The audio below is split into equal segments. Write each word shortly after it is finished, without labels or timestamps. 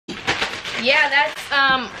yeah, that's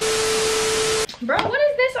bro, what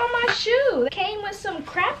is this on my shoe? It came with some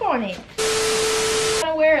crap on it. I'm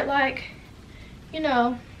gonna wear it like, you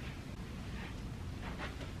know.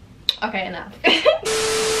 Okay, enough.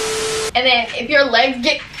 And then if your legs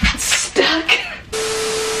get stuck,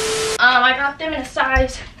 I got them in a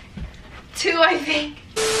size 2, I think.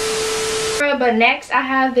 But next I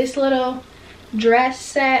have this little dress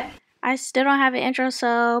set. I still don't have an intro,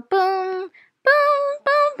 so boom, boom,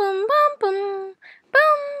 boom, boom, boom, boom, boom,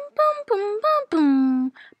 boom, boom, boom,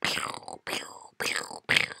 boom. Pew, pew, pew,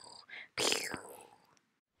 pew, pew.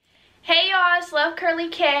 Hey y'all, it's Love Curly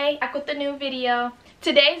K, back with a new video.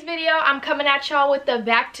 Today's video, I'm coming at y'all with the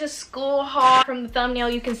back to school haul. From the thumbnail,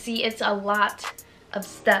 you can see it's a lot of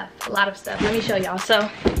stuff. Let me show y'all. So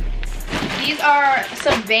these are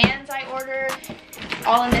some Vans I ordered,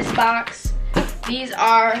 all in this box. These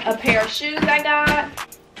are a pair of shoes I got.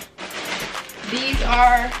 These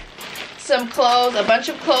are some clothes, a bunch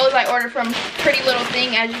of clothes I ordered from Pretty Little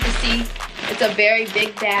Thing. As you can see, it's a very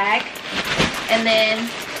big bag. And then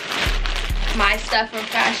my stuff from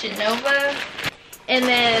Fashion Nova. And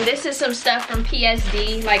then this is some stuff from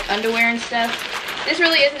PSD, like underwear and stuff. This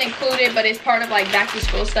really isn't included, but it's part of like back to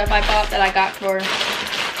school stuff I bought that I got for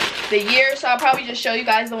the year. So I'll probably just show you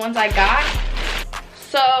guys the ones I got.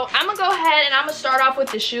 So I'm gonna go ahead and I'm gonna start off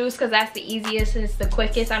with the shoes because that's the easiest and it's the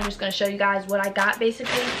quickest. I'm just gonna show you guys what I got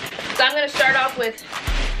basically. So I'm gonna start off with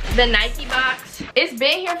the Nike box. It's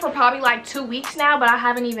been here for probably like 2 weeks now, but I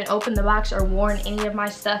haven't even opened the box or worn any of my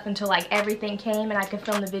stuff until like everything came and I could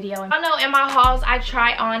film the video. I know in my hauls I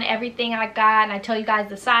try on everything I got and I tell you guys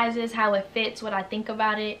the sizes, how it fits, what I think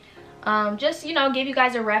about it. Just, you know, give you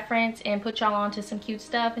guys a reference and put y'all on to some cute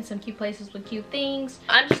stuff and some cute places with cute things.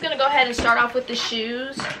 I'm just gonna go ahead and start off with the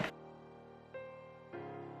shoes.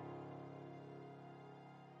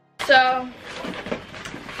 So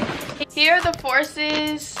here are the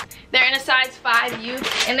Forces. They're in a size 5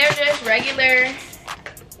 youth and they're just regular,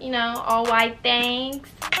 you know, all white things.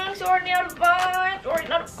 I'm sorting out a 5,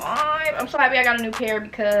 I'm so happy I got a new pair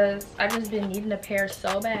because I've just been needing a pair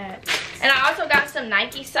so bad. And I also got some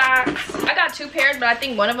Nike socks. I got 2 pairs, but I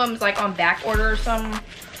think one of them is like on back order or something.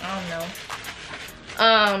 I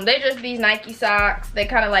don't know. They're just these Nike socks. They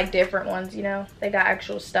kind of like different ones, you know. They got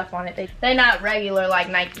actual stuff on it. They're not regular like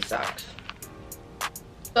Nike socks.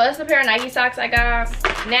 So that's the pair of Nike socks I got.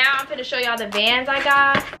 Now I'm gonna show y'all the Vans I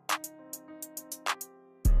got.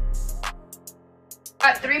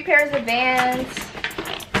 Got 3 pairs of Vans.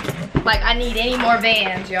 Like I need any more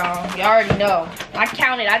Vans, y'all. You already know. I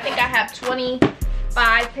counted. I think I have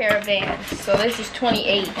 25 pair of Vans. So this is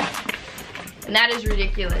 28. And that is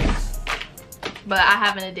ridiculous. But I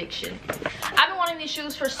have an addiction. I've been wanting these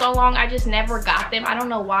shoes for so long. I just never got them. I don't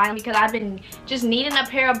know why. Because I've been just needing a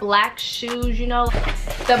pair of black shoes, you know.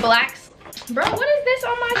 The blacks. Bro, what is this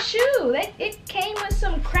on my shoe? It came with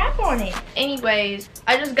some crap on it. Anyways,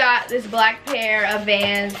 I just got this black pair of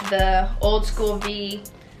Vans, the old school V,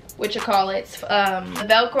 what you call it, the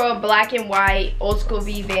Velcro black and white old school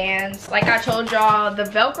V Vans. Like I told y'all, the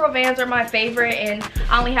Velcro Vans are my favorite and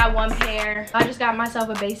I only have 1 pair. I just got myself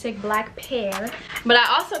a basic black pair, but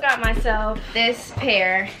I also got myself this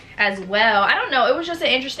pair as well. I don't know, it was just an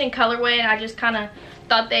interesting colorway and I just kind of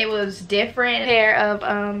thought they was different. Pair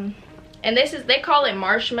of and this is, they call it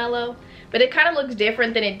marshmallow, but it kind of looks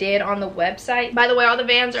different than it did on the website. By the way, all the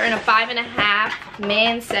Vans are in a 5.5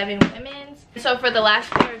 men's, 7 women's. So for the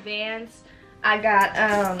last pair of Vans, I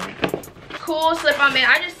got cool slip-on Vans.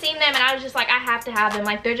 I just seen them and I was just like, I have to have them.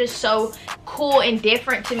 Like they're just so cool and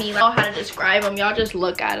different to me. I don't know how to describe them. Y'all just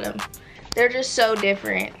look at them. They're just so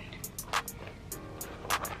different.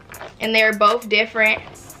 And they're both different.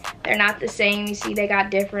 They're not the same. You see they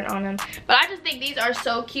got different on them. But I just think these are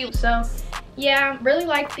so cute. So yeah, really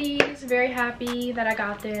like these. Very happy that I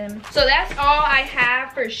got them. So that's all I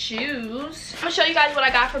have for shoes. I'm gonna show you guys what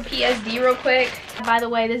I got from PSD real quick. By the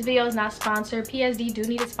way, this video is not sponsored. PSD do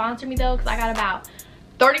need to sponsor me though, because I got about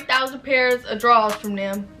 30,000 pairs of drawers from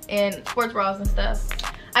them and sports bras and stuff.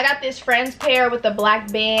 I got this Friends pair with a black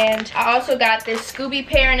band. I also got this Scooby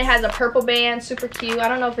pair and it has a purple band, super cute. I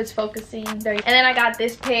don't know if it's focusing. And then I got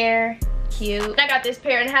this pair, cute. I got this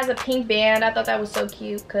pair and it has a pink band. I thought that was so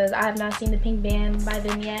cute because I have not seen the pink band by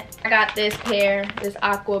them yet. I got this pair, this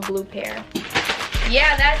aqua blue pair.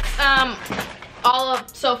 Yeah, that's all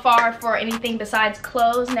of so far for anything besides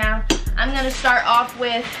clothes. Now I'm gonna start off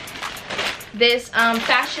with this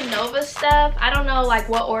Fashion Nova stuff. I don't know like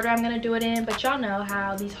what order I'm gonna do it in, but y'all know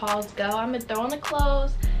how these hauls go. I'm gonna throw in the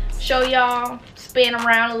clothes, show y'all, spin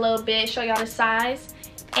around a little bit, show y'all the size,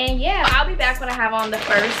 and yeah, I'll be back when I have on the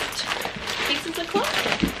first pieces of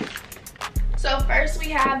clothing. So first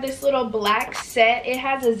we have this little black set. It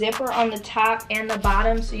has a zipper on the top and the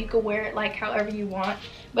bottom, so you can wear it like however you want.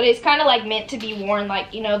 But it's kind of like meant to be worn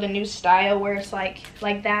like, you know, the new style where it's like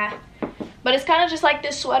that. But it's kind of just like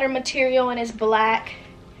this sweater material, and it's black.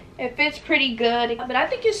 It fits pretty good, but I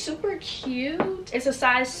think it's super cute. It's a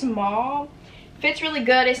size small. Fits really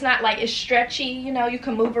good. It's not like, it's stretchy, you know, you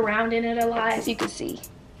can move around in it a lot, as you can see.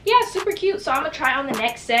 Yeah, super cute. So I'm gonna try on the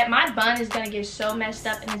next set. My bun is gonna get so messed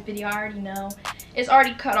up in this video, I already know. It's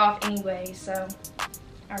already cut off anyway, so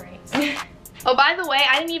all right. Oh, by the way,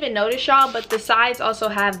 I didn't even notice, y'all, but the sides also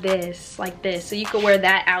have this, like this, so you can wear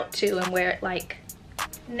that out too and wear it like.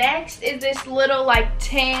 Next is this little like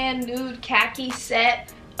tan nude khaki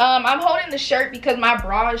set. I'm holding the shirt because my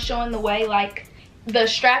bra is showing the way. Like, the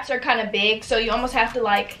straps are kind of big, so you almost have to,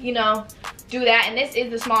 like, you know, do that. And this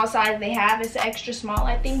is the small size they have. It's extra small,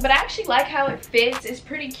 I think, but I actually like how it fits. It's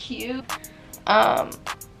pretty cute.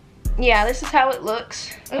 Yeah, this is how it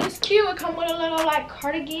looks. And it's cute. It comes with a little like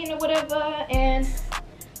cardigan or whatever, and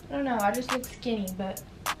I don't know, I just look skinny, but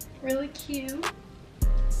really cute.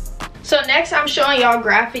 So next I'm showing y'all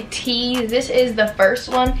graphic tees. This is the first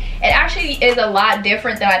one. It actually is a lot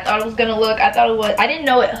different than I thought it was gonna look. I didn't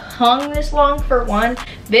know it hung this long, for one.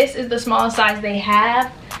 This is the smallest size they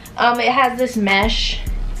have. It has this mesh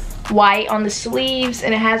white on the sleeves,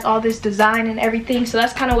 and it has all this design and everything, so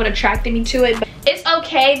that's kind of what attracted me to it. But it's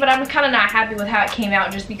okay, but I'm kind of not happy with how it came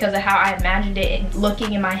out just because of how I imagined it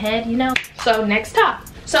looking in my head, you know. So next top.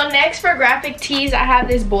 So next for graphic tees, I have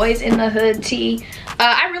this Boys in the Hood tee.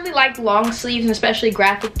 I really like long sleeves, and especially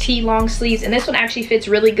graphic tee long sleeves, and this one actually fits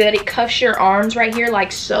really good. It cuffs your arms right here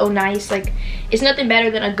like so nice. Like, it's nothing better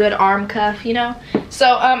than a good arm cuff, you know. So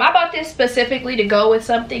I bought this specifically to go with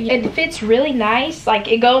something. It fits really nice. Like,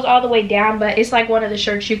 it goes all the way down, but it's like one of the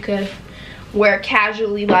shirts you could wear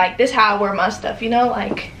casually. Like, this is how I wear my stuff, you know,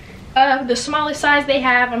 like the smallest size they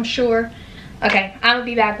have, I'm sure. Okay, I'm gonna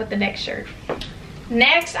be back with the next shirt.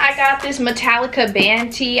 Next, I got this Metallica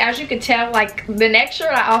band tee. As you can tell, like, the next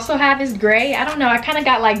shirt I also have is gray. I don't know, I kind of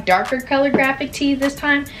got like darker color graphic tees this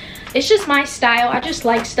time. It's just my style. I just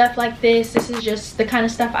like stuff like this. This is just the kind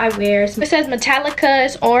of stuff I wear. So it says Metallica,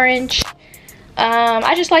 it's orange.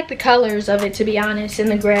 I just like the colors of it, to be honest, in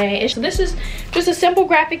the gray. So this is just a simple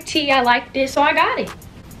graphic tee. I like this, so I got it.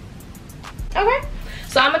 Okay.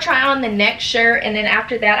 So I'm gonna try on the next shirt, and then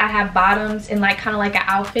after that I have bottoms and like kind of like an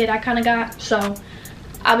outfit I kind of got. So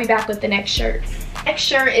I'll be back with the next shirt. Next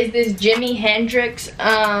shirt is this Jimi Hendrix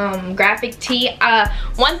graphic tee.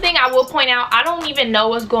 One thing I will point out, I don't even know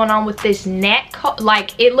what's going on with this neck.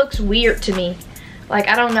 Like, it looks weird to me. Like,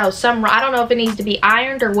 I don't know, I don't know if it needs to be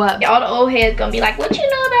ironed or what. All the old heads gonna be like, what you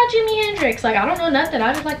know about Jimi Hendrix? Like, I don't know nothing.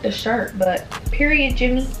 I just like the shirt, but period,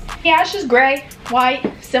 Jimmy. Yeah, it's just gray, white,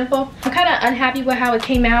 simple. I'm kind of unhappy with how it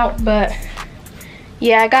came out, but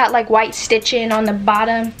yeah, I got like white stitching on the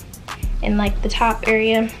bottom and like the top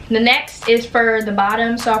area. The next is for the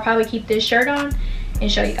bottom, so I'll probably keep this shirt on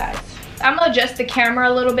and show you guys. I'm gonna adjust the camera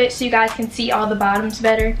a little bit so you guys can see all the bottoms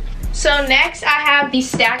better. So next I have these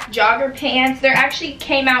stacked jogger pants. They actually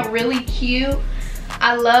came out really cute.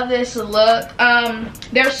 I love this look.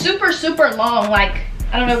 They're super, super long. Like,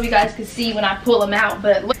 I don't know if you guys can see when I pull them out,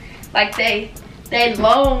 but look, like they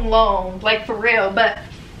long, like for real. But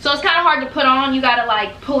so it's kind of hard to put on. You gotta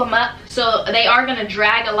like pull them up, so they are gonna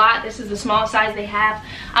drag a lot. This is the small size they have.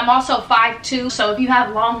 I'm also 5'2", so if you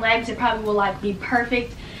have long legs, it probably will like be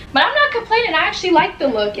perfect. But I'm not complaining. I actually like the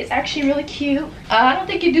look. It's actually really cute. I don't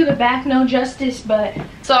think you do the back no justice, but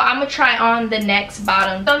so I'm gonna try on the next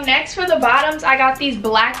bottom. So next for the bottoms, I got these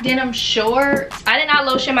black denim shorts. I did not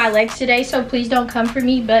lotion my legs today, so please don't come for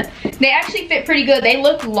me, but they actually fit pretty good. They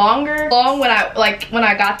look long when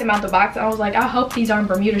I got them out the box. I was like, I hope these aren't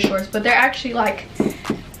Bermuda shorts, but they're actually like,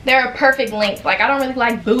 they're a perfect length. Like, I don't really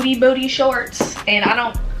like booty shorts, and I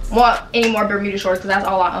don't want any more Bermuda shorts because that's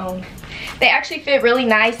all I own. They actually fit really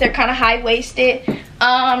nice. They're kind of high-waisted.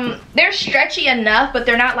 They're stretchy enough, but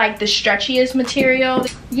they're not like the stretchiest material.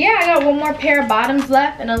 Yeah, I got one more pair of bottoms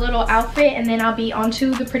left and a little outfit, and then I'll be onto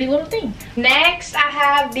the pretty little thing. Next, I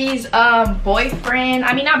have these not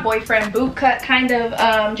boyfriend, boot cut kind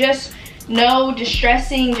of, just no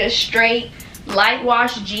distressing, just straight light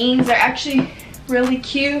wash jeans. They're actually really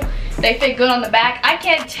cute. They fit good on the back. I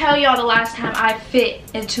can't tell y'all the last time I fit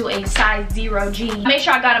into a size 0 jean. I made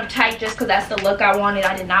sure I got them tight just because that's the look I wanted.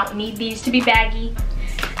 I did not need these to be baggy.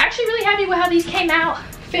 Actually really happy with how these came out.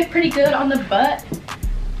 Fit pretty good on the butt.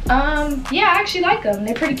 Yeah, I actually like them.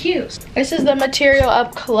 They're pretty cute. This is the material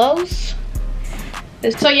up close.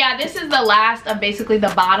 So yeah, this is the last of basically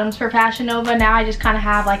the bottoms for Fashion Nova. Now I just kind of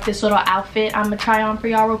have like this little outfit I'm gonna try on for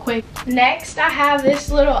y'all real quick. Next I have this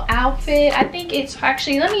little outfit. I think it's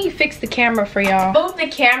actually, let me fix the camera for y'all. Move the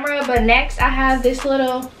camera, but next I have this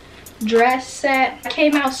little dress set. It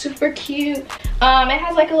came out super cute. It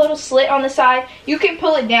has like a little slit on the side. You can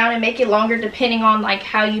pull it down and make it longer depending on like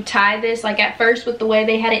how you tie this. Like at first with the way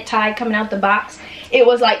they had it tied coming out the box, it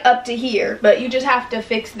was like up to here, but you just have to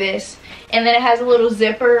fix this. And then it has a little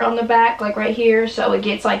zipper on the back, like right here, so it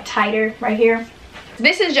gets like tighter right here.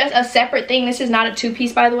 This is just a separate thing. This is not a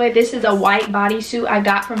two-piece, by the way. This is a white bodysuit I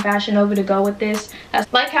got from Fashion Nova to go with this.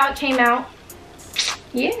 That's like how it came out.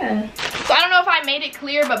 Yeah. So I don't know if I made it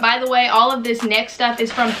clear, but by the way, all of this neck stuff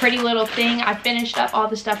is from Pretty Little Thing. I finished up all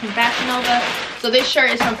the stuff from Fashion Nova. So this shirt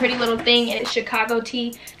is from Pretty Little Thing, and it's Chicago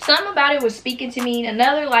tee. Something about it was speaking to me.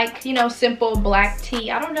 Another, like, you know, simple black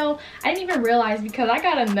tee. I don't know. I didn't even realize because I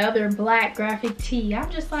got another black graphic tee.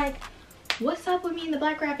 I'm just like, what's up with me in the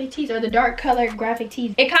black graphic tees or the dark colored graphic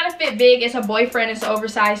tees? It kind of fit big. It's a boyfriend. It's an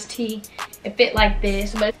oversized tee. It fit like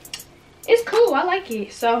this, but it's cool. I like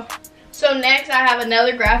it. So next I have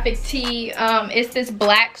another graphic tee. It's this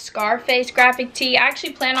black Scarface graphic tee. I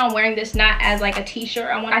actually plan on wearing this not as like a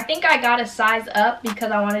t-shirt. I think I got a size up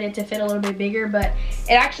because I wanted it to fit a little bit bigger, but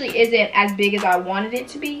it actually isn't as big as I wanted it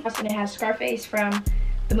to be. And it has Scarface from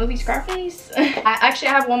the movie Scarface. I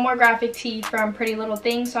have one more graphic tee from Pretty Little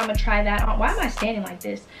Thing, so I'm gonna try that on. Why am I standing like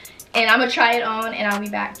this? And I'm gonna try it on and I'll be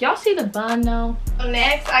back. Y'all see the bun though? So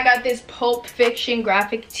next I got this Pulp Fiction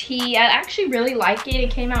graphic tee. I actually really like it. It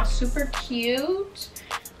came out super cute.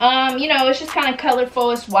 You know, it's just kind of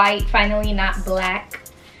colorful. It's white, finally not black.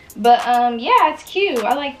 But yeah, it's cute.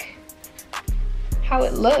 I like how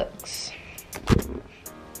it looks.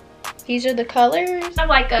 These are the colors. I have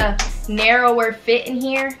like a narrower fit in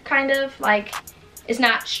here, kind of. Like, it's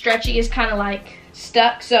not stretchy, it's kind of like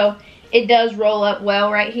stuck. So it does roll up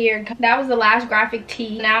well right here. That was the last graphic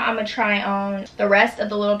tee. Now I'm gonna try on the rest of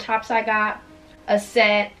the little tops I got, a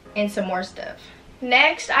set, and some more stuff.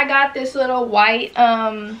 Next, I got this little white,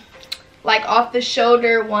 like off the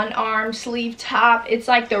shoulder, one arm sleeve top. It's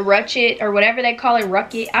like the Ruched or whatever they call it,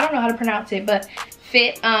 Ruched. I don't know how to pronounce it, but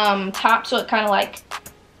fit top, so it kind of like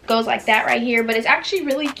goes like that right here, but it's actually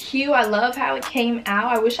really cute. I love how it came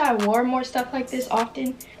out. I wish I wore more stuff like this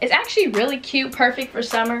often. It's actually really cute, perfect for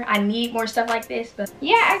summer. I need more stuff like this, but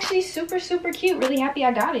yeah, actually super cute. Really happy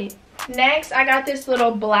I got it. Next I got this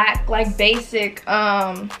little black, like basic,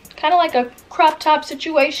 kind of like a crop top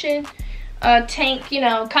situation, tank, you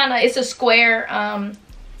know, kind of, it's a square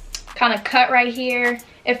kind of cut right here.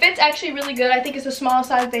 It fits actually really good. I think it's a small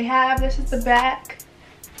size they have. This is the back.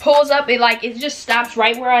 Pulls up, it just stops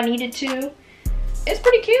right where I need it to. It's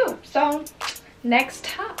pretty cute. So next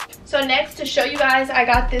top. So next, to show you guys, I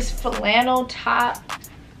got this flannel top.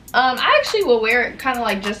 I actually will wear it kind of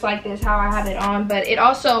like just like this, how I have it on, but it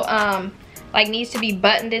also like needs to be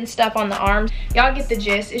buttoned and stuff on the arms. Y'all get the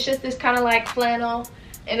gist. It's just this kind of like flannel,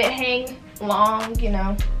 and it hangs long, you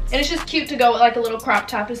know, and it's just cute to go with like a little crop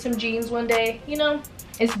top and some jeans one day, you know.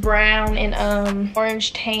 It's brown and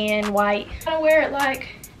orange, tan, white. I wear it like,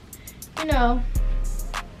 you know.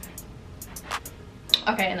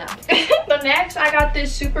 Okay, enough. So next I got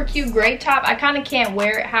this super cute gray top. I kind of can't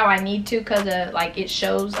wear it how I need to because like it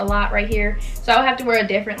shows a lot right here, so I'll have to wear a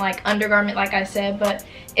different like undergarment like I said, but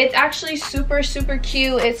it's actually super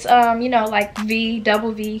cute. It's you know, like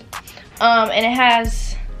double V, and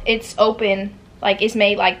it's open, like it's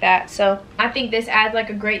made like that, so I think this adds like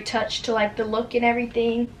a great touch to like the look and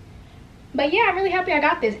everything. But yeah, I'm really happy I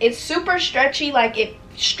got this. It's super stretchy, like it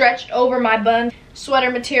stretched over my bun.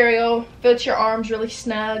 Sweater material, fits your arms really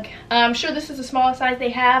snug. I'm sure this is the smallest size they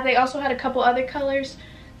have. They also had a couple other colors,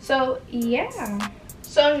 so yeah.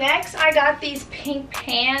 So next I got these pink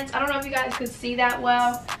pants. I don't know if you guys could see that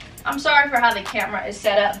well. I'm sorry for how the camera is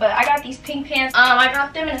set up, but I got these pink pants. I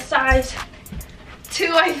got them in a size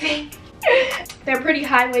 2, I think. They're pretty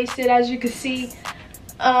high-waisted, as you can see.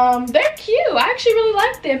 They're cute. I actually really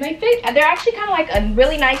like them. They're actually kind of like a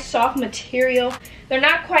really nice soft material. They're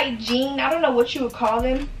not quite jean. I don't know what you would call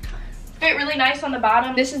them. Fit really nice on the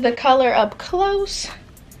bottom. This is the color up close.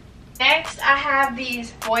 Next, I have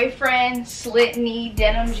these boyfriend slit knee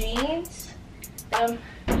denim jeans.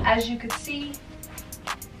 As you can see,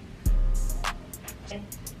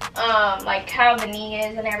 like how the knee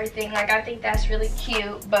is and everything. Like, I think that's really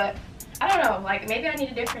cute, but I don't know, like maybe I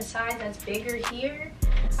need a different size that's bigger here.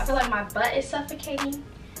 I feel like my butt is suffocating.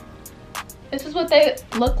 This is what they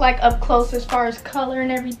look like up close as far as color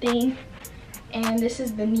and everything. And this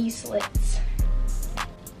is the knee slits.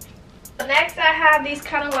 So next I have these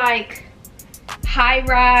kind of like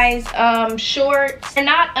high-rise shorts. They're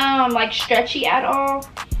not like stretchy at all.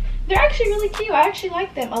 They're actually really cute. I actually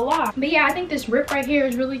like them a lot. But yeah, I think this rip right here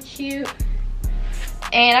is really cute.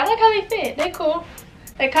 And I like how they fit. They're cool.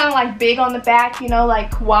 They're kind of like big on the back, you know,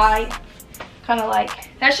 like wide. Kind of like,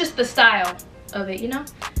 that's just the style of it, you know?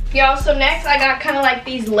 Y'all, so next I got kind of like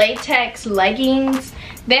these latex leggings.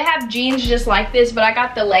 They have jeans just like this, but I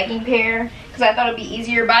got the legging pair because I thought it'd be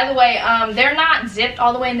easier. By the way, they're not zipped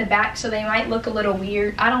all the way in the back, so they might look a little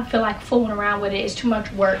weird. I don't feel like fooling around with it. It's too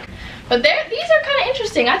much work. But these are kind of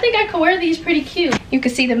interesting. I think I could wear these pretty cute. You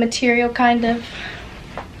can see the material kind of.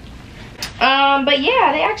 But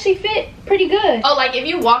yeah, they actually fit pretty good. Oh, like if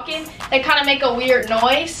you walk in, they kind of make a weird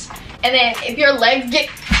noise. And then if your legs get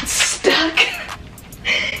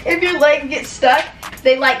stuck,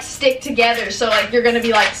 they like stick together. So like you're gonna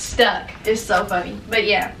be like stuck. It's so funny, but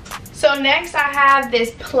yeah. So next I have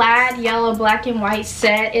this plaid yellow, black and white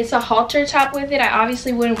set. It's a halter top with it. I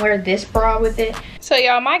obviously wouldn't wear this bra with it. So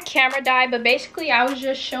y'all, my camera died, but basically I was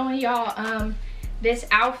just showing y'all this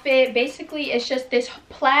outfit. Basically it's just this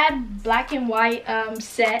plaid black and white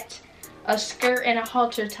set, a skirt and a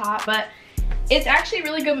halter top, but it's actually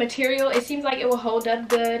really good material. It seems like it will hold up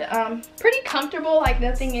good. Pretty comfortable, like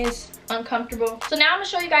nothing is uncomfortable. So now I'm gonna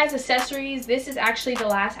show you guys accessories. This is actually the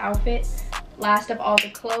last outfit, last of all the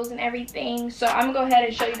clothes and everything. So I'm gonna go ahead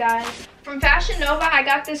and show you guys. From Fashion Nova, I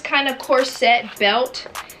got this kind of corset belt.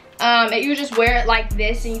 You just wear it like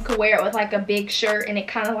this, and you could wear it with like a big shirt, and it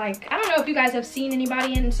kind of like, I don't know if you guys have seen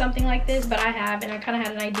anybody in something like this, but I have, and I kind of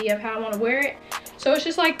had an idea of how I want to wear it. So it's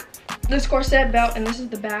just like this corset belt, and this is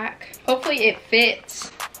the back. Hopefully it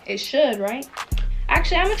fits. It should, right?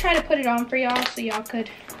 Actually, I'm gonna try to put it on for y'all so y'all could.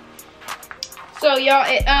 So y'all,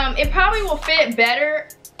 it probably will fit better.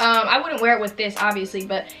 I wouldn't wear it with this obviously,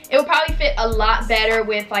 but it will probably fit a lot better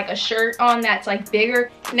with like a shirt on that's like bigger.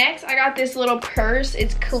 Next I got this little purse.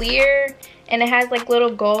 It's clear and it has like little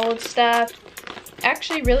gold stuff.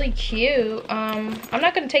 Actually really cute. I'm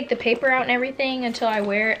not gonna take the paper out and everything until I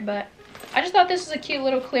wear it, but I just thought this was a cute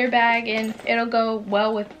little clear bag and it'll go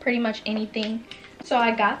well with pretty much anything. So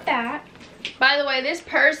I got that. By the way, this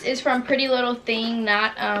purse is from Pretty Little Thing,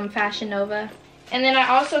 not Fashion Nova. And then I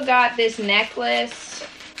also got this necklace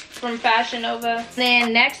from Fashion Nova.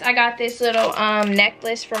 Then next I got this little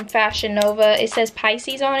necklace from Fashion Nova. It says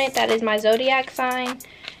Pisces on it. That is my zodiac sign,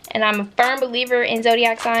 and I'm a firm believer in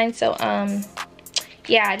zodiac signs. So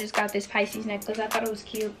yeah, I just got this Pisces necklace. I thought it was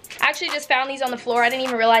cute. I actually just found these on the floor. I didn't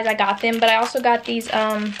even realize I got them, but I also got these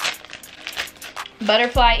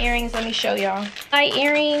butterfly earrings. Let me show y'all. My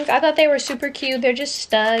earrings, I thought they were super cute. They're just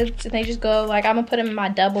studs and they just go like, I'm gonna put them in my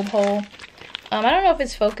double hole. I don't know if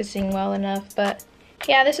it's focusing well enough, but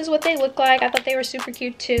yeah, this is what they look like. I thought they were super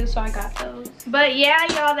cute too, so I got those. But yeah,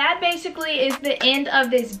 y'all, that basically is the end of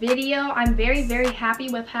this video. I'm very, very happy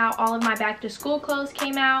with how all of my back to school clothes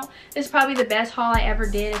came out. This is probably the best haul I ever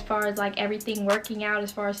did as far as like everything working out,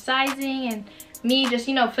 as far as sizing and me just,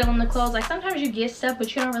 you know, filling the clothes. Like sometimes you get stuff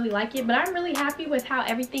but you don't really like it, but I'm really happy with how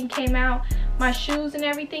everything came out. My shoes and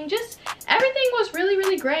everything, just everything was really,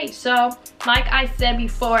 really great. So like I said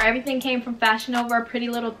before, everything came from Fashion Nova, a Pretty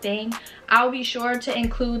Little Thing. I'll be sure to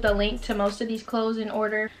include the link to most of these clothes in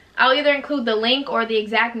order. I'll either include the link or the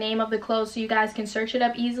exact name of the clothes so you guys can search it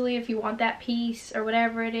up easily if you want that piece or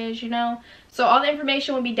whatever it is, you know. So all the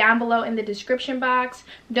information will be down below in the description box.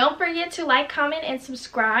 Don't forget to like, comment, and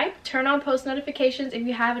subscribe. Turn on post notifications if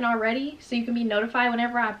you haven't already so you can be notified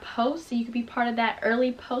whenever I post, so you can be part of that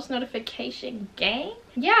early post notification gang.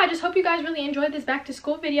 Yeah, I just hope you guys really enjoyed this back to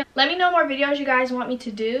school video. Let me know more videos you guys want me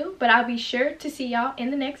to do, but I'll be sure to see y'all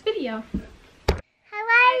in the next video.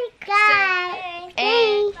 Hi guys.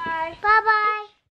 Bye. Bye bye.